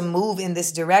want to move in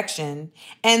this direction.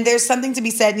 And there's something to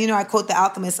be said, you know, I quote The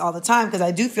Alchemist all the time because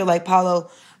I do feel like Paulo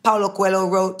Coelho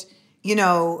wrote, you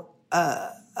know,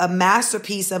 a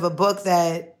masterpiece of a book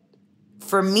that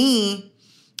for me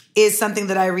is something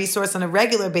that I resource on a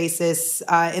regular basis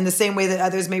in the same way that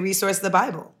others may resource the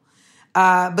Bible.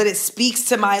 But it speaks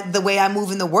to the way I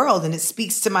move in the world, and it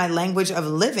speaks to my language of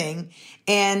living.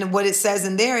 And what it says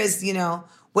in there is, you know,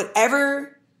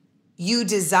 whatever you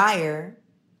desire,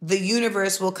 the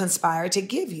universe will conspire to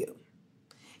give you.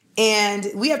 And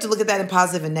we have to look at that in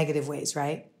positive and negative ways,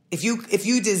 right? If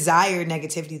you desire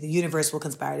negativity, the universe will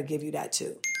conspire to give you that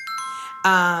too.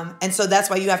 And so that's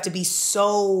why you have to be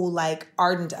so like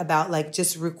ardent about like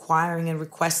just requiring and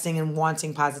requesting and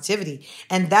wanting positivity.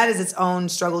 And that is its own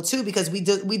struggle too, because we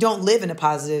don't live in a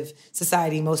positive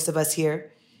society. Most of us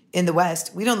here in the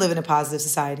West, we don't live in a positive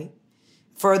society.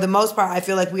 For the most part, I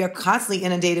feel like we are constantly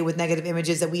inundated with negative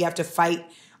images that we have to fight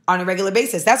on a regular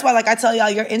basis. That's why, like I tell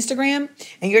y'all, your Instagram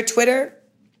and your Twitter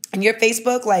and your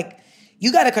Facebook, like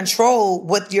you got to control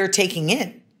what you're taking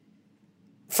in.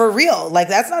 For real. Like,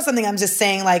 that's not something I'm just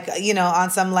saying, like, you know,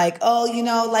 on some like, oh, you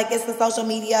know, like it's the social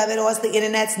media of it or it's the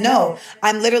internet. No,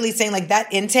 I'm literally saying like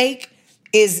that intake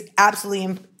is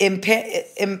absolutely,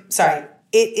 it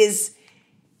is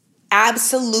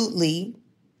absolutely,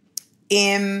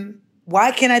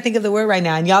 why can't I think of the word right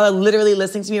now? And y'all are literally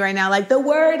listening to me right now. Like the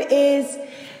word is,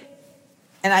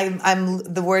 and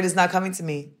the word is not coming to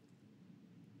me.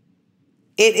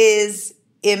 It is,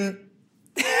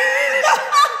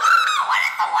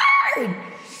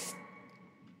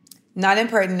 not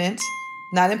impertinent,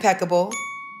 not impeccable,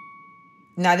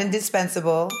 not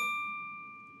indispensable.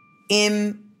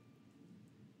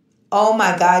 Oh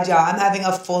my God, y'all, I'm having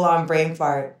a full-on brain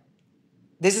fart.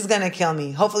 This is going to kill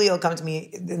me. Hopefully it'll come to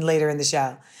me later in the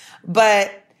show.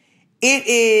 But it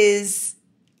is,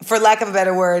 for lack of a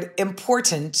better word,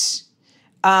 important.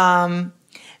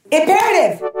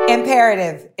 Imperative.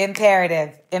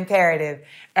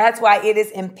 That's why it is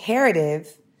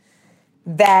imperative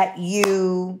that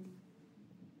you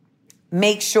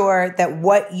make sure that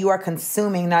what you are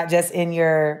consuming, not just in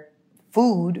your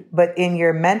food, but in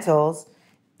your mentals,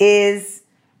 is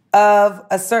of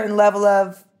a certain level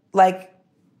of like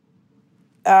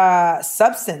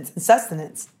substance and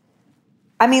sustenance.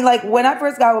 I mean, like when I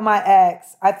first got with my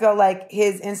ex, I felt like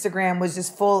his Instagram was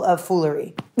just full of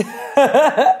foolery.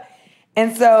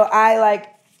 And so I like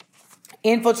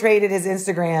infiltrated his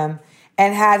Instagram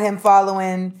and had him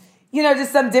following, you know,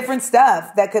 just some different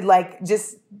stuff that could like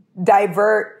just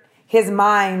divert his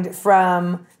mind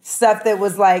from stuff that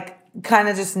was like kind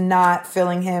of just not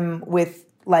filling him with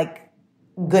like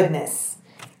goodness.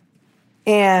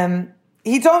 And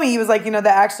he told me, he was like, you know,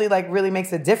 that actually like really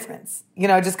makes a difference. You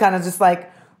know, just kind of just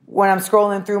like when I'm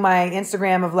scrolling through my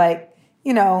Instagram of like,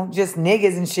 you know, just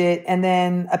niggas and shit, and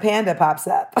then a panda pops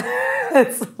up.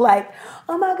 It's like,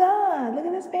 oh my God, look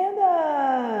at this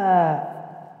panda.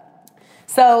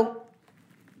 So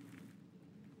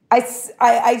I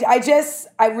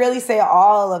really say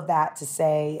all of that to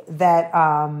say that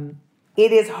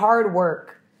it is hard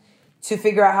work to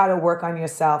figure out how to work on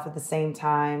yourself at the same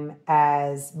time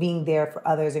as being there for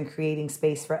others and creating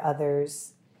space for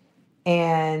others.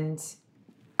 And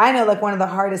I know like one of the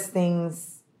hardest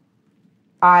things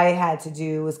I had to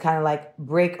do was kind of like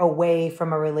break away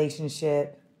from a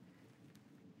relationship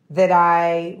that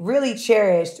I really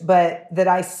cherished, but that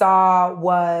I saw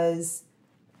was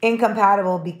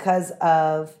incompatible because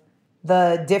of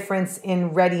the difference in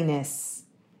readiness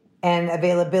and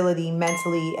availability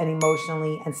mentally and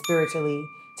emotionally and spiritually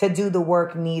to do the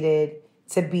work needed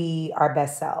to be our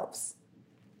best selves.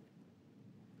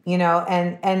 You know,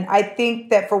 and I think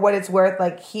that for what it's worth,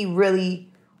 like he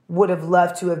really would have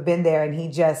loved to have been there and he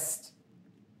just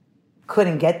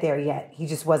couldn't get there yet. He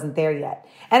just wasn't there yet.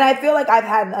 And I feel like I've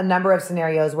had a number of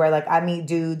scenarios where like I meet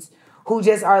dudes who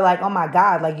just are like, oh my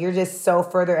God, like you're just so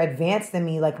further advanced than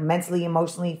me, like mentally,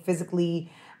 emotionally,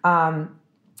 physically,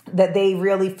 that they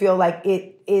really feel like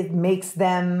it makes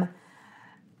them,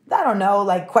 I don't know,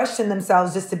 like question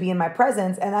themselves just to be in my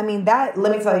presence. And I mean, that,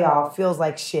 let me tell y'all, feels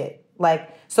like shit.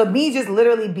 Like, so me just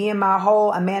literally being my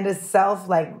whole Amanda self,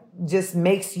 like just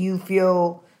makes you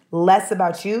feel less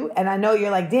about you. And I know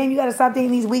you're like, damn, you got to stop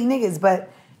dating these weak niggas.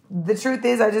 But the truth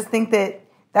is, I just think that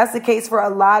that's the case for a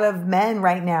lot of men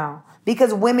right now,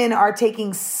 because women are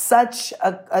taking such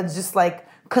a just like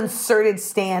concerted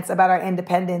stance about our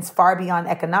independence far beyond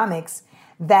economics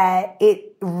that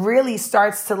it really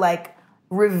starts to like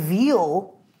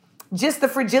reveal just the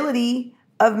fragility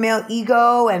of male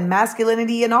ego and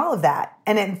masculinity and all of that.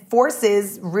 And it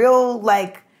forces real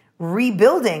like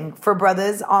rebuilding for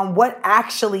brothers on what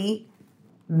actually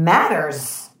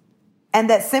matters. And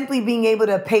that simply being able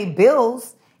to pay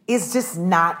bills is just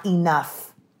not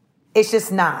enough. It's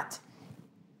just not.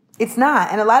 It's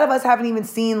not. And a lot of us haven't even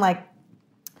seen like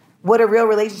what a real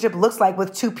relationship looks like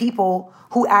with two people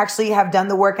who actually have done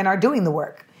the work and are doing the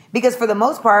work. Because for the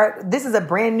most part, this is a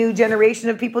brand new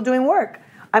generation of people doing work.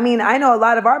 I mean, I know a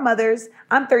lot of our mothers,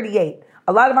 I'm 38.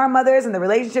 A lot of our mothers and the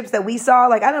relationships that we saw,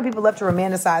 like I know people love to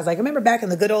romanticize. Like remember back in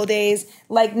the good old days?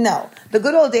 Like no, the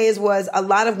good old days was a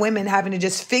lot of women having to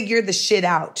just figure the shit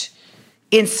out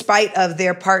in spite of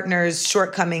their partner's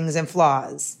shortcomings and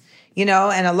flaws. You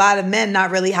know, and a lot of men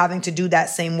not really having to do that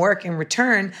same work in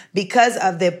return because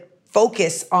of the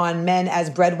focus on men as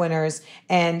breadwinners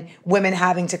and women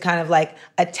having to kind of like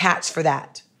attach for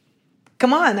that.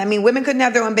 Come on. I mean, women couldn't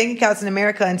have their own bank accounts in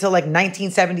America until like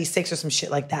 1976 or some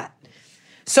shit like that.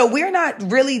 So we're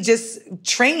not really just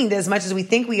trained as much as we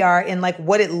think we are in like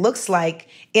what it looks like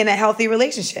in a healthy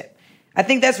relationship. I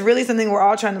think that's really something we're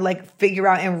all trying to like figure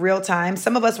out in real time.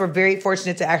 Some of us were very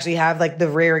fortunate to actually have like the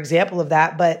rare example of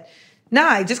that. But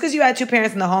nah, just because you had two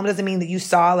parents in the home doesn't mean that you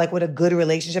saw like what a good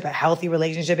relationship, a healthy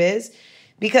relationship is,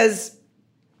 because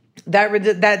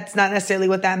that's not necessarily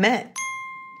what that meant.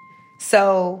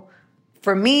 So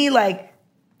for me, like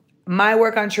my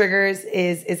work on triggers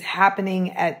is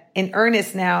happening in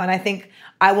earnest now. And I think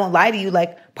I won't lie to you.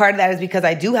 Like part of that is because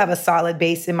I do have a solid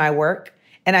base in my work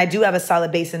and I do have a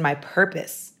solid base in my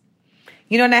purpose.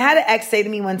 You know, and I had an ex say to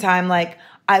me one time, like,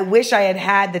 I wish I had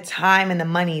had the time and the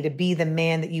money to be the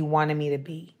man that you wanted me to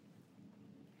be.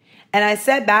 And I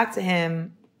said back to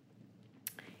him,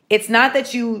 it's not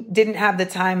that you didn't have the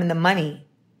time and the money.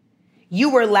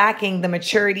 You were lacking the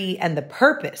maturity and the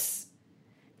purpose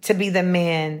to be the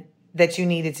man that you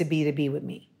needed to be with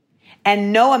me.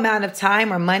 And no amount of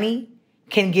time or money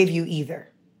can give you either.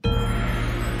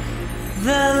 The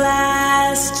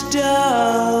last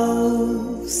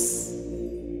dose.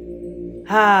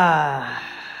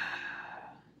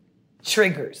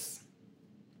 Triggers.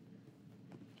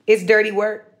 It's dirty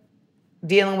work,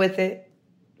 dealing with it,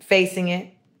 facing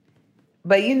it.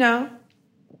 But you know,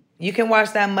 you can wash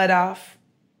that mud off.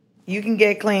 You can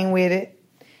get clean with it.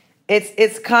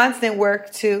 It's constant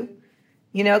work too,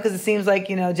 you know, because it seems like,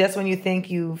 you know, just when you think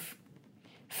you've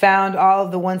found all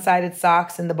of the one-sided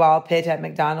socks in the ball pit at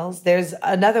McDonald's, there's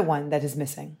another one that is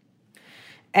missing.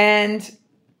 And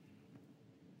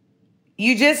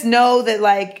you just know that,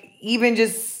 like, even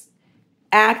just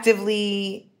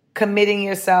actively committing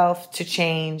yourself to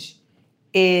change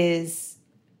is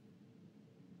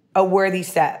a worthy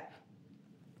step.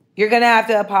 You're going to have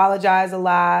to apologize a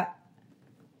lot.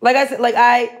 Like I said,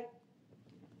 I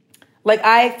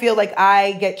feel like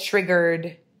I get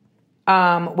triggered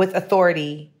with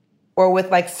authority or with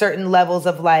like certain levels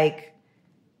of like,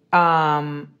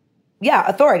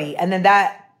 authority. And then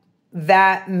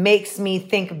that makes me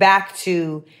think back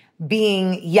to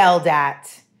being yelled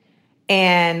at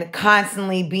and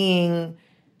constantly being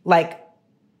like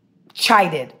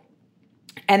chided.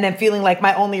 And then feeling like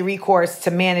my only recourse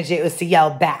to manage it was to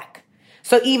yell back.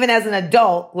 So even as an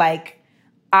adult, like,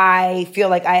 I feel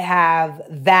like I have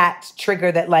that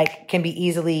trigger that like can be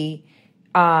easily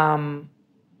unhinged.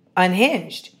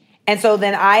 And so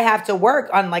then I have to work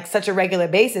on like such a regular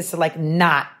basis to like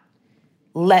not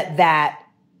let that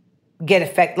get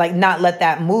effect, like not let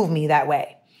that move me that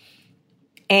way.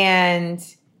 And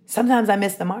sometimes I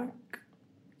miss the mark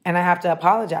and I have to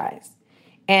apologize.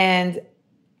 And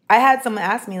I had someone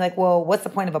ask me like, well, what's the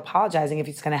point of apologizing if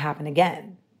it's going to happen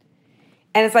again?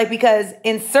 And it's like, because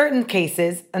in certain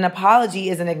cases, an apology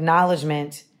is an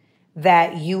acknowledgement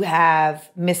that you have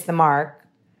missed the mark,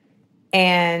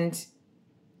 and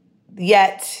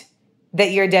yet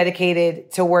that you're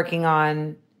dedicated to working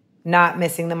on not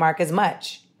missing the mark as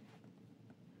much.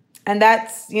 And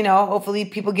that's, hopefully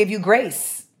people give you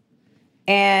grace.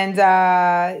 And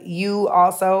you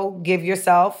also give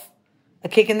yourself a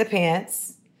kick in the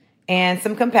pants and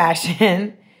some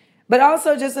compassion, but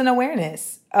also just an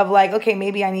awareness of like, okay,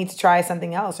 maybe I need to try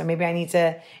something else, or maybe I need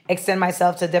to extend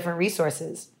myself to different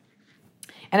resources.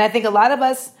 And I think a lot of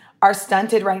us are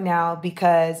stunted right now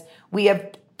because we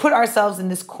have put ourselves in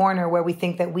this corner where we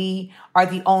think that we are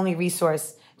the only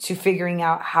resource to figuring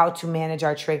out how to manage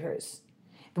our triggers.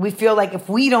 We feel like if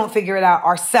we don't figure it out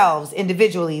ourselves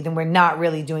individually, then we're not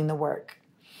really doing the work.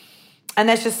 And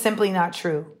that's just simply not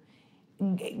true.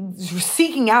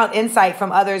 Seeking out insight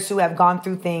from others who have gone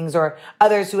through things, or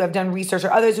others who have done research,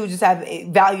 or others who just have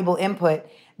valuable input,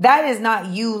 that is not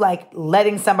you like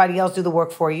letting somebody else do the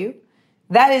work for you.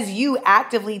 That is you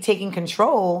actively taking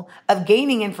control of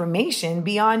gaining information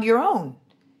beyond your own.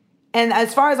 And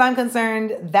as far as I'm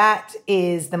concerned, that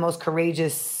is the most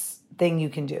courageous thing you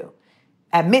can do.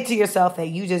 Admit to yourself that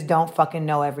you just don't fucking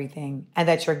know everything, and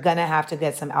that you're gonna have to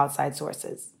get some outside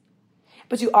sources.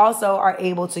 But you also are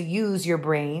able to use your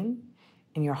brain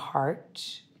and your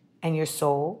heart and your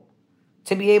soul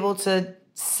to be able to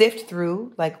sift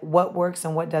through like what works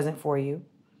and what doesn't for you,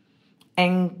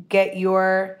 and get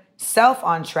yourself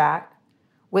on track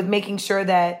with making sure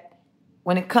that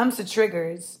when it comes to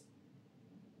triggers,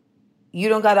 you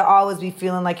don't got to always be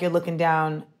feeling like you're looking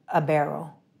down a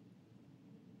barrel,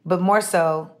 but more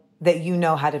so that you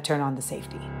know how to turn on the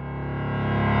safety.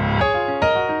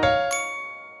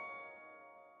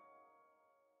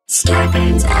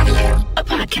 Starburns Audio,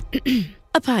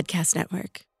 a podcast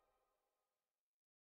network.